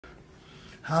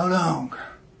How long?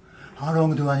 How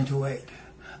long do I need to wait?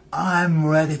 I'm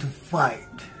ready to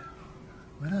fight.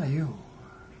 Where are you?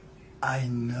 I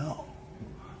know.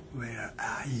 Where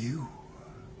are you?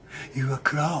 You are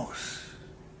close.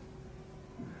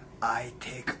 I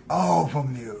take all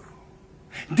from you.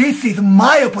 This is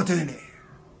my opportunity.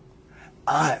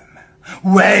 I'm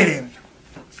waiting.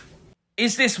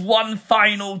 Is this one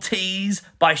final tease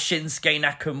by Shinsuke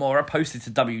Nakamura posted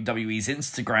to WWE's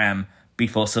Instagram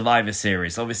before Survivor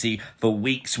Series? Obviously, for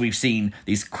weeks we've seen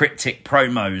these cryptic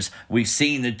promos. We've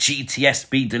seen the GTS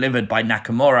be delivered by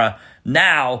Nakamura.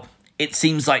 Now, it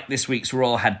seems like this week's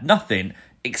Raw had nothing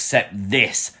except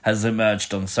this has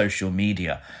emerged on social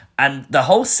media. And the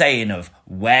whole saying of,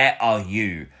 "Where are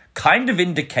you?" kind of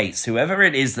indicates whoever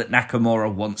it is that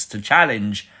Nakamura wants to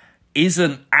challenge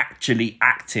isn't actually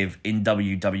active in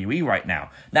WWE right now.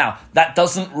 Now, that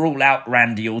doesn't rule out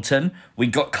Randy Orton. We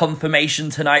got confirmation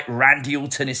tonight Randy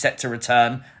Orton is set to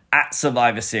return at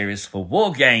Survivor Series for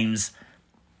War Games.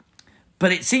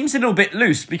 But it seems a little bit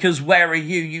loose because where are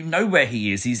you? You know where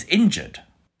he is. He's injured.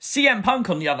 CM Punk,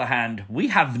 on the other hand, we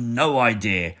have no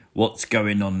idea what's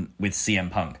going on with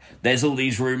CM Punk. There's all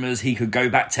these rumours he could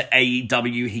go back to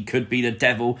AEW, he could be the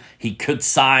devil, he could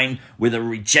sign with a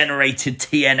regenerated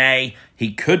TNA,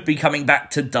 he could be coming back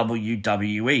to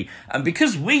WWE. And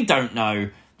because we don't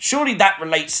know, surely that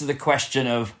relates to the question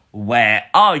of, where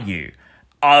are you?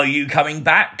 Are you coming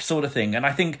back? Sort of thing. And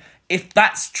I think if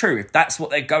that's true, if that's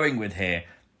what they're going with here,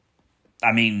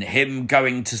 I mean, him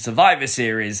going to Survivor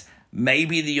Series,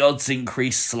 maybe the odds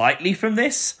increase slightly from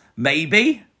this.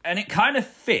 Maybe. And it kind of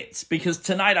fits because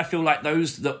tonight I feel like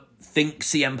those that think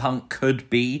CM Punk could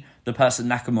be the person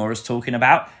Nakamura's talking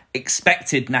about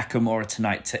expected Nakamura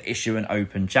tonight to issue an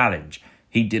open challenge.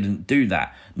 He didn't do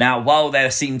that. Now, while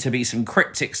there seemed to be some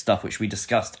cryptic stuff which we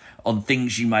discussed on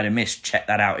things you might have missed, check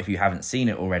that out if you haven't seen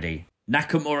it already.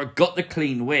 Nakamura got the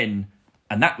clean win.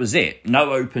 And that was it.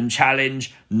 No open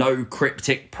challenge, no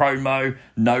cryptic promo,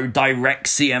 no direct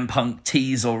CM Punk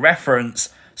tease or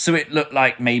reference. So it looked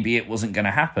like maybe it wasn't going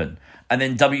to happen. And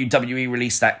then WWE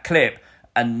released that clip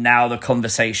and now the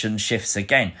conversation shifts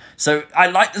again. So I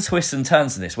like the twists and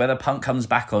turns of this. Whether Punk comes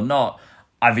back or not,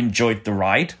 I've enjoyed the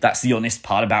ride. That's the honest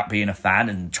part about being a fan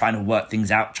and trying to work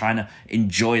things out, trying to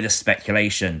enjoy the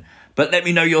speculation. But let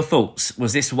me know your thoughts.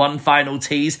 Was this one final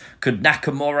tease? Could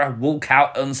Nakamura walk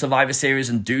out on Survivor Series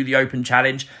and do the open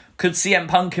challenge? Could CM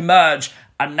Punk emerge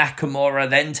and Nakamura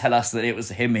then tell us that it was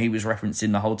him he was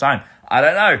referencing the whole time? I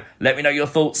don't know. Let me know your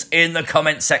thoughts in the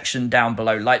comment section down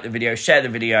below. Like the video, share the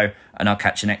video, and I'll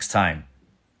catch you next time.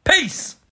 Peace!